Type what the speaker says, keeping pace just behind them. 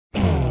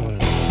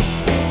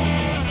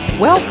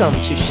Welcome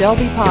to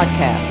Shelby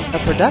Podcast,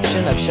 a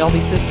production of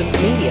Shelby Systems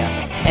Media.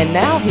 And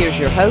now here's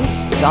your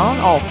host, Don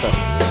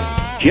Alsop.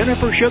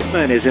 Jennifer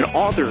Shookman is an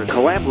author,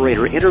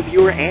 collaborator,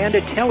 interviewer, and a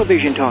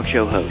television talk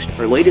show host.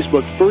 Her latest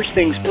book, First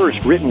Things First,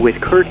 written with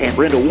Kurt and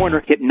Brenda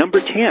Warner, hit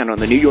number 10 on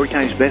the New York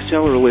Times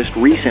bestseller list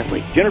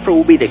recently. Jennifer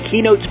will be the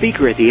keynote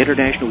speaker at the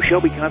International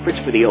Shelby Conference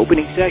for the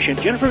opening session.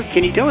 Jennifer,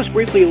 can you tell us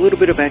briefly a little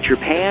bit about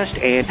your past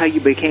and how you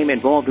became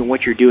involved in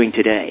what you're doing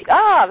today?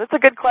 That's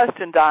a good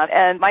question, Don.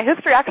 And my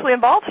history actually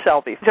involves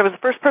Shelby. I was the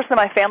first person in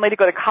my family to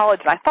go to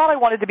college, and I thought I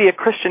wanted to be a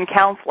Christian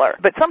counselor.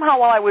 But somehow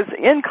while I was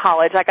in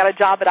college, I got a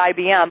job at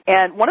IBM,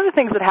 and one of the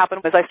things that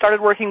happened was I started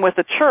working with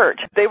the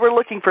church. They were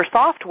looking for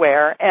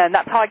software, and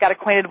that's how I got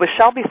acquainted with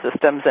Shelby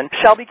Systems. And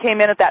Shelby came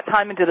in at that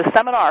time and did a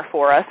seminar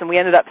for us, and we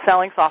ended up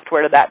selling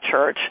software to that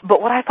church.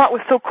 But what I thought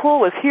was so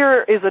cool was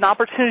here is an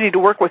opportunity to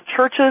work with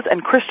churches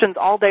and Christians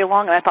all day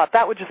long, and I thought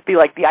that would just be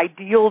like the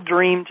ideal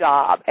dream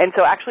job. And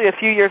so actually a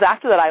few years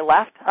after that I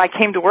left, I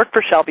came to work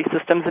for Shelby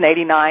Systems in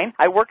 '89.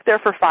 I worked there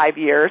for 5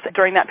 years.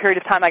 During that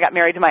period of time, I got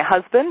married to my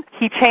husband.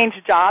 He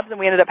changed jobs, and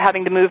we ended up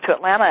having to move to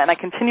Atlanta, and I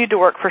continued to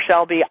work for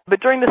Shelby.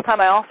 But during this time,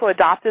 I also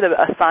adopted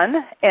a son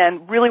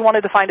and really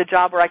wanted to find a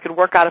job where I could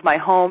work out of my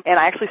home, and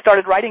I actually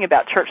started writing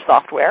about church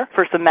software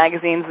for some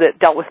magazines that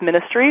dealt with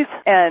ministries,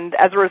 and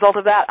as a result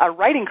of that, a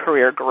writing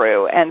career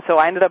grew, and so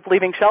I ended up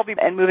leaving Shelby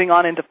and moving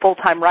on into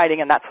full-time writing,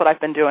 and that's what I've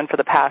been doing for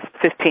the past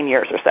 15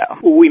 years or so.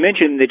 Well, we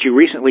mentioned that you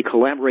recently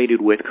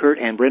collaborated with Kurt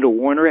and Brenda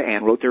Warner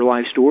and wrote their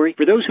life story.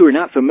 For those who are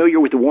not familiar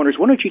with the Warners,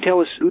 why don't you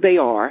tell us who they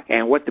are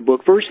and what the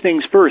book First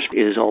Things First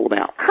is all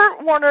about?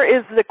 Kurt Warner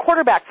is the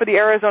quarterback for the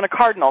Arizona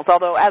Cardinals,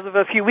 although as of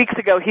a few weeks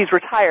ago he's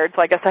retired,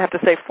 so I guess I have to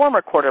say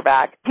former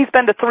quarterback. He's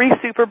been to 3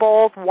 Super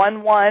Bowls,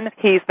 won one.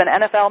 He's been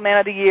NFL Man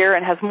of the Year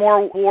and has more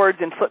awards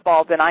in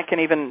football than I can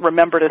even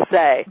remember to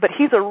say. But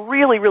he's a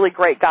really, really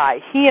great guy.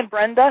 He and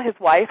Brenda, his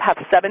wife, have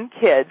 7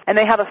 kids, and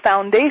they have a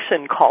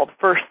foundation called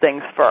First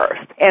Things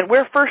First. And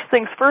where First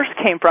Things First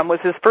came from was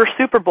his first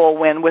Super Bowl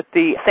win with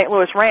the St.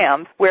 Louis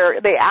Rams, where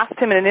they asked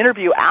him in an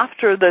interview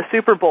after the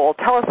Super Bowl,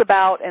 tell us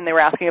about, and they were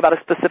asking about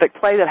a specific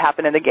play that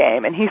happened in the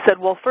game. And he said,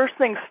 well, first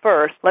things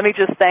first, let me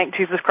just thank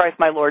Jesus Christ,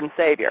 my Lord and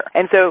Savior.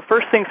 And so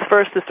First Things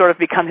First has sort of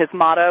become his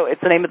motto.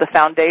 It's the name of the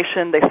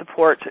foundation. They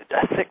support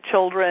sick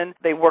children.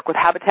 They work with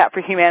Habitat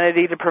for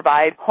Humanity to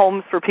provide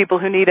homes for people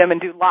who need them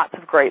and do lots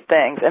of great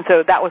things. And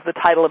so that was the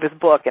title of his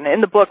book. And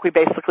in the book, we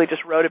basically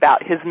just wrote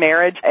about his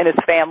marriage and his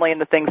family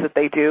and the things that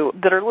they do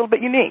that are a little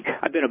bit unique.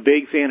 I've been a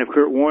big fan of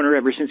Kurt Warner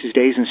ever since his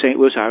days in St.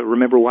 Louis. I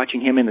remember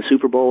watching him in the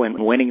Super Bowl and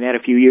winning that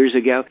a few years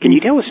ago. Can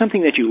you tell us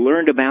something that you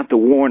learned about the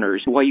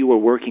Warners while you were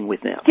working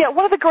with them? Yeah,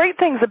 one of the great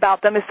things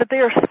about them is that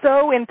they are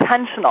so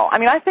intentional. I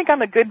mean, I think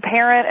I'm a good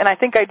parent and I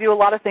think I do a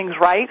lot of things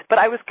right, but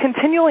I was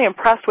continually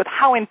impressed with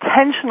how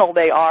intentional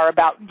they are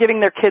about giving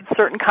their kids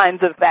certain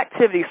kinds of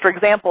activities. For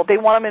example, they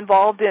want them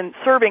involved in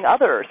serving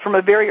others from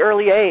a very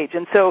early age.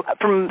 And so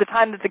from the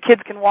time that the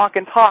kids can walk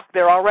and talk,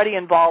 they're already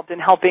involved in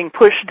helping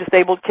push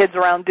disabled kids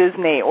around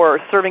Disney or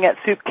serving at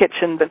soup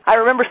kitchens. And I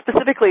remember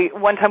specifically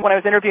one time when I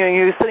was interviewing,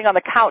 he was sitting on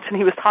the couch and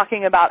he was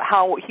talking about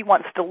how he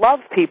wants to love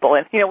people.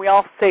 And, you know, we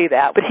all say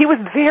that, but he was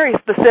very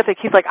specific.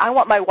 He's like, I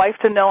want my wife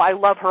to know I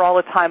love her all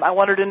the time. I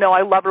want her to know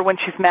I love her when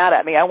she's mad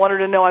at me. I want her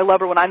to know I love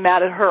her when I'm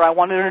mad at her. I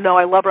want her to know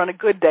I love her on a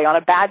good day, on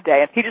a bad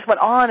day. And he just went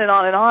on and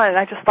on and on. And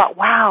I just thought,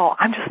 wow,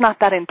 I'm just not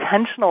that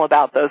intentional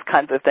about those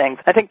kinds of things.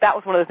 I think that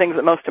was one of the things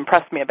that most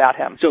impressed me about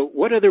him. So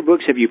what other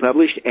books have you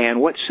published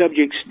and what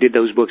subjects did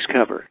those books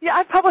cover? Yeah,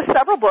 I've published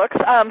several books.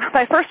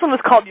 My first one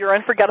was called Your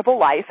Unforgettable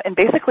Life, and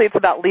basically it's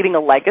about leaving a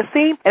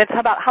legacy, and it's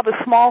about how the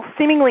small,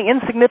 seemingly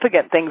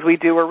insignificant things we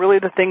do are really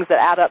the things that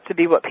add up to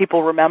be what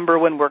people remember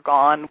when we're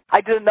gone.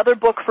 I did another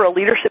book for a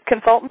leadership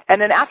consultant,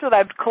 and then after that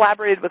I've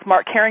collaborated with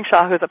Mark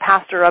Carringshaw, who's a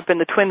pastor up in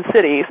the Twin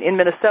Cities in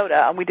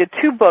Minnesota, and we did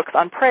 2 books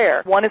on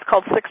prayer. One is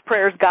called 6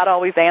 Prayers God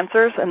Always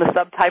Answers, and the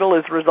subtitle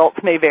is Results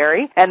May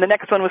Vary, and the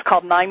next one was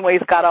called 9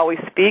 Ways God Always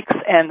Speaks,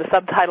 and the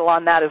subtitle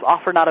on that is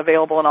Offer Not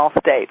Available in All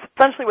States.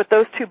 Essentially what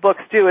those 2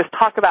 books do is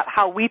talk about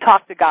how we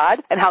talk to God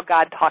and how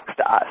God talks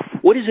to us.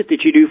 What is it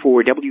that you do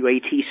for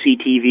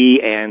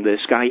WATC-TV and the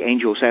Sky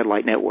Angel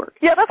Satellite Network?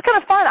 Yeah, that's kind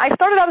of fun. I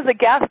started out as a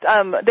guest.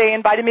 They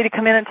invited me to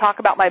come in and talk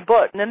about my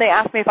book, and then they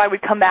asked me if I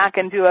would come back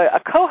and do a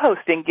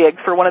co-hosting gig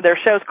for one of their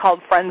shows called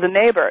Friends and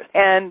Neighbors,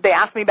 and they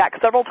asked me back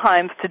several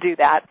times to do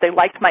that. They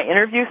liked my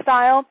interview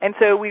style, and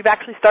so we've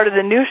actually started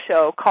a new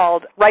show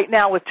called Right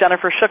Now with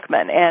Jennifer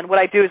Shookman, and what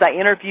I do is I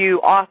interview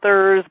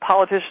authors,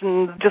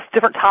 politicians, just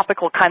different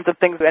topical kinds of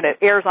things, and it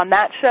airs on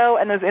that show,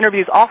 and those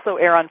interviews also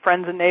air on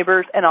Friends and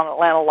Neighbors and on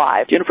Atlanta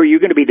Live. Jennifer, you're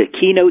going to be the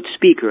keynote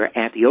speaker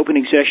at the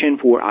opening session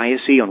for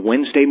ISC on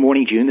Wednesday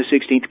morning, June the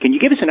 16th. Can you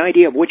give us an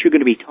idea of what you're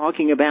going to be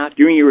talking about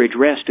during your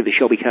address to the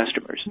Shelby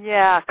customers?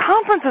 Yeah,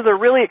 conferences are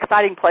really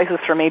exciting places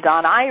for me,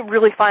 Don. I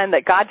really find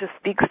that God just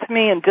speaks to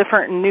me in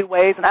different and new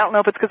ways, and I don't know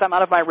if it's because I'm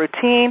out of my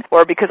routine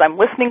or because I'm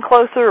listening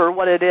closer or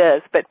what it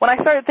is, but when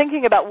I started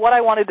thinking about what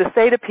I wanted to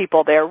say to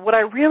people there, what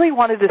I really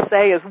wanted to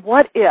say is,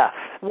 what if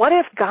what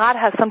if God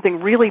has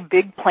something really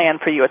big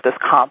planned for you at this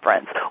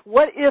conference?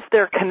 What if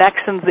there are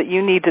connections that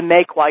you need to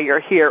make while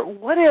you're here?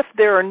 What if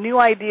there are new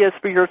ideas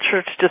for your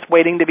church just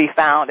waiting to be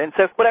found? And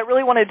so what I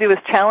really want to do is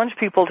challenge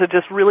people to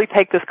just really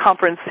take this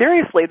conference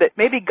seriously, that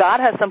maybe God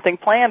has something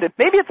planned, and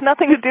maybe it's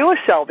nothing to do with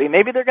Shelby.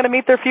 Maybe they're going to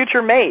meet their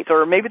future mate,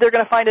 or maybe they're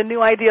going to find a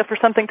new idea for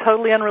something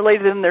totally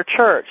unrelated in their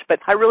church. But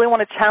I really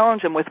want to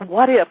challenge them with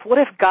what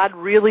if God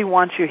really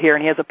wants you here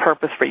and he has a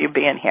purpose for you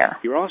being here.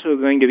 You're also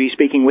going to be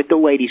speaking with the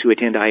ladies who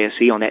attend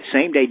ISC on that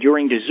same day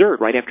during dessert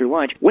right after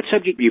lunch. What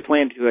subject do you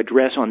plan to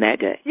address on that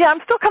day? Yeah, I'm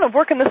still kind of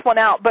working this one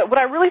out, but what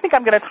I really think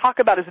I'm going to talk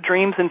about is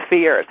dreams and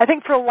fears. I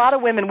think for a lot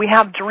of women, we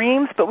have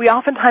dreams, but we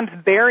oftentimes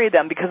bury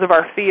them because of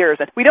our fears.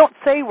 And we don't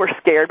say we're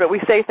scared, but we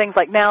say things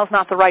like, now's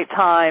not the right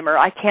time, or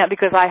I can't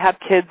because I have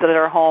kids that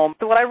are home.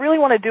 So what I really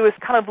want to do is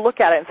kind of look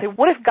at it and say,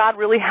 what if God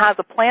really has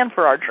a plan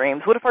for our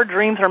dreams? What if our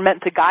dreams are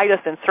meant to guide us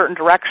in certain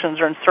directions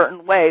or in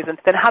certain ways? And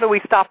then how do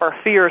we stop our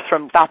fears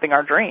from stopping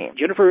our dreams?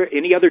 Jennifer,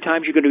 any other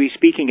times you're going to be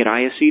speaking at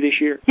ISC this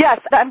year? Yes,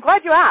 I'm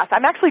glad you asked.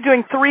 I'm actually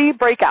doing 3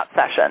 breakout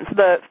sessions.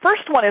 The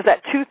first one is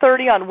at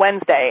 2:30 on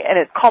Wednesday, and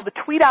it's called the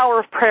Tweet Hour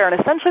of Prayer. And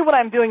essentially what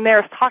I'm doing there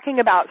is talking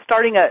about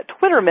starting a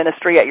Twitter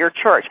ministry at your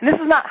church. And this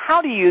is not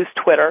how to use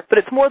Twitter, but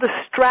it's more the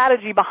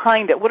strategy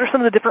behind it. What are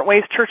some of the different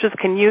ways churches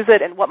can use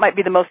it, and what might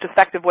be the most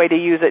effective way to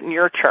use it in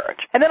your church?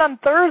 And then on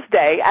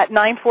Thursday at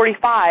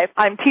 9:45,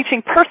 I'm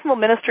teaching personal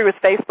ministry with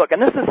Facebook,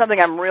 and this is something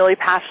I'm really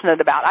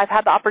passionate about. I've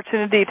had the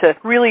opportunity to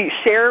really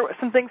share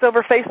some things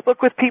over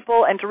Facebook with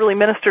people and to really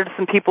minister to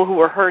some people who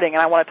are hurting,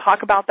 and I want to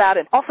talk about that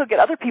and also get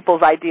other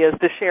people's ideas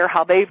to share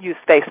how they've used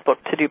Facebook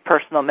to do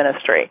personal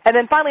ministry. And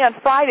then finally on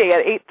Friday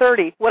at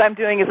 8:30, what I'm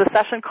doing is a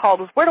session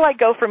called Where Do I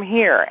Go From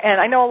Here? And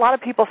I know a lot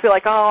of people feel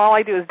like, all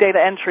I do is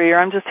data entry, or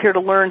I'm just here to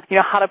learn,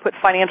 how to put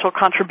financial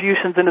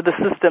contributions into the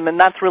system, and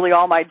that's really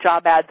all my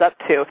job adds up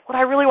to. What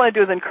I really want to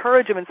do is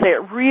encourage them and say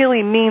it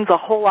really means a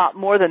whole lot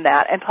more than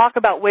that, and talk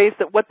about ways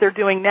that what they're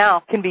doing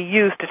now can be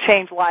used to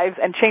change lives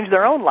and change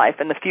their own life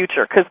in the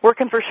future. Because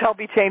working for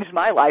Shelby changed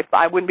my life.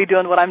 I wouldn't be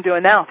doing what I'm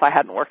doing now if I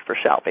hadn't worked for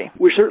Shelby.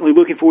 We're certainly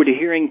looking forward to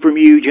hearing from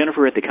you,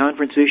 Jennifer, at the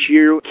conference this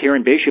year.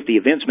 Karen Bishop, the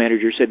events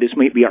manager, said this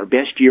might be our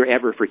best year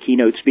ever for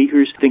keynote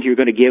speakers. I think you're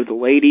going to give the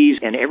ladies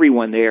and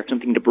everyone there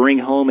something to bring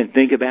home and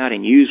think about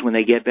and use when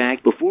they get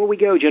back. Before we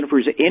go, Jennifer,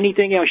 is there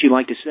anything else you'd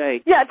like to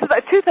say? Yeah,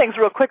 it's 2 things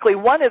real quickly.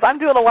 One is I'm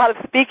doing a lot of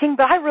speaking,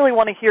 but I really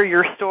want to hear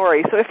your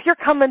story. So if you're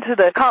coming to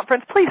the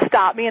conference, please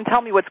stop me and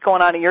tell me what's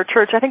going on in your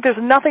church. I think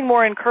there's nothing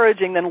more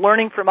encouraging than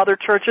learning from other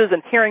churches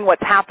and hearing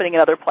what's happening in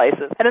other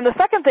places. And then the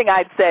second thing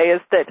I'd say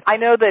is that I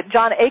know that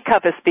John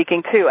Acuff is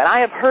speaking too, and I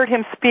have heard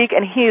him speak,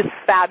 and he is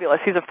fabulous.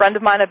 He's a friend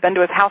of mine. I've been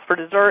to his house for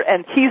dessert,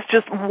 and he's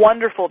just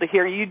wonderful to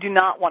hear. You do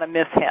not want to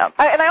miss him.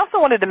 And I also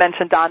wanted to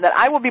mention, Don, that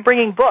I will be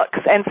bringing books,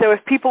 and so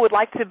if people would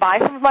like to buy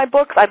some of my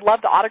books, I'd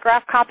love to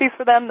autograph copies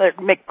for them. They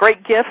make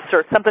great gifts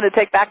or something to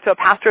take back to a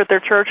pastor at their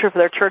church or for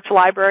their church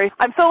library.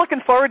 I'm so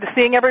looking forward to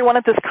seeing everyone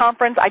at this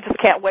conference. I just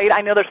can't wait.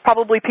 I know there's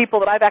probably people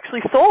that I've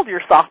actually sold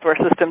your software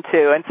system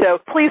to, and so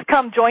please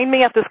come join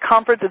me at this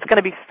conference. It's going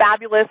to be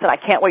fabulous, and I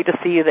can't wait to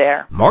see you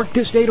there. Mark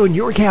this date on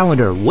your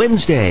calendar,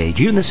 Wednesday,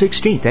 June the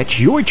 16th. That's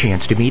your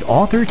chance to meet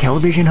author,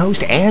 television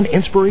host, and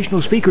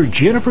inspirational speaker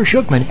Jennifer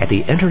Shookman at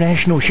the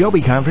International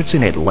Shelby Conference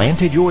in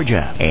Atlanta,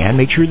 Georgia. And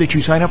make sure that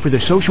you sign up for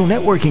the social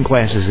networking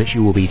classes that she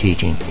will be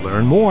teaching.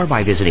 Learn more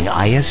by visiting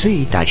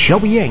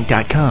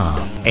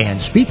isc.shelbyinc.com.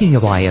 And speaking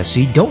of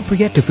ISC, don't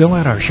forget to fill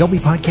out our Shelby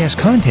Podcast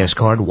contest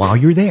card while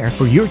you're there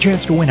for your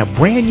chance to win a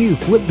brand new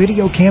flip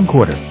video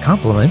camcorder,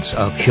 compliments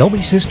of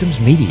Shelby Systems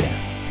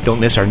Media. Don't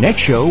miss our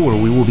next show where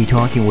we will be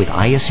talking with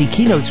ISC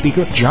keynote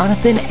speaker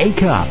Jonathan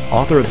Acuff,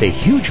 author of the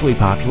hugely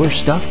popular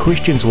Stuff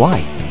Christians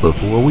Like.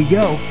 Before we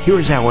go, here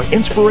is our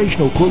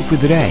inspirational quote for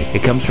the day.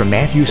 It comes from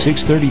Matthew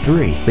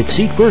 6:33. But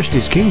seek first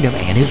his kingdom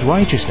and his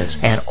righteousness,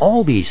 and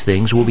all these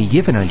things will be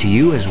given unto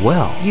you as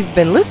well. You've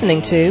been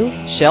listening to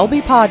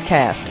Shelby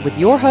Podcast with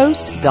your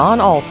host,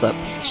 Don Alsop.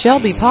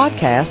 Shelby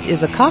Podcast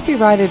is a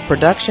copyrighted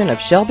production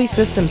of Shelby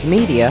Systems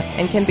Media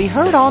and can be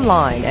heard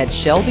online at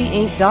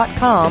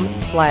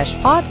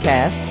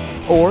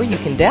shelbyinc.com/podcast, or you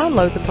can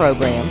download the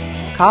program,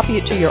 copy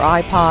it to your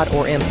iPod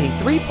or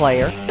MP3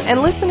 player,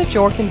 and listen at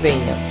your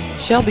convenience.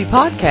 Shelby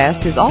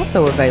Podcast is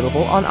also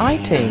available on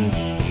iTunes.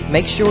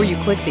 Make sure you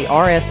click the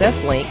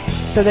RSS link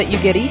so that you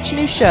get each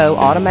new show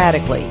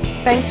automatically.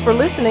 Thanks for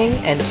listening,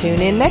 and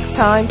tune in next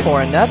time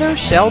for another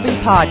Shelby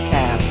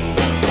Podcast.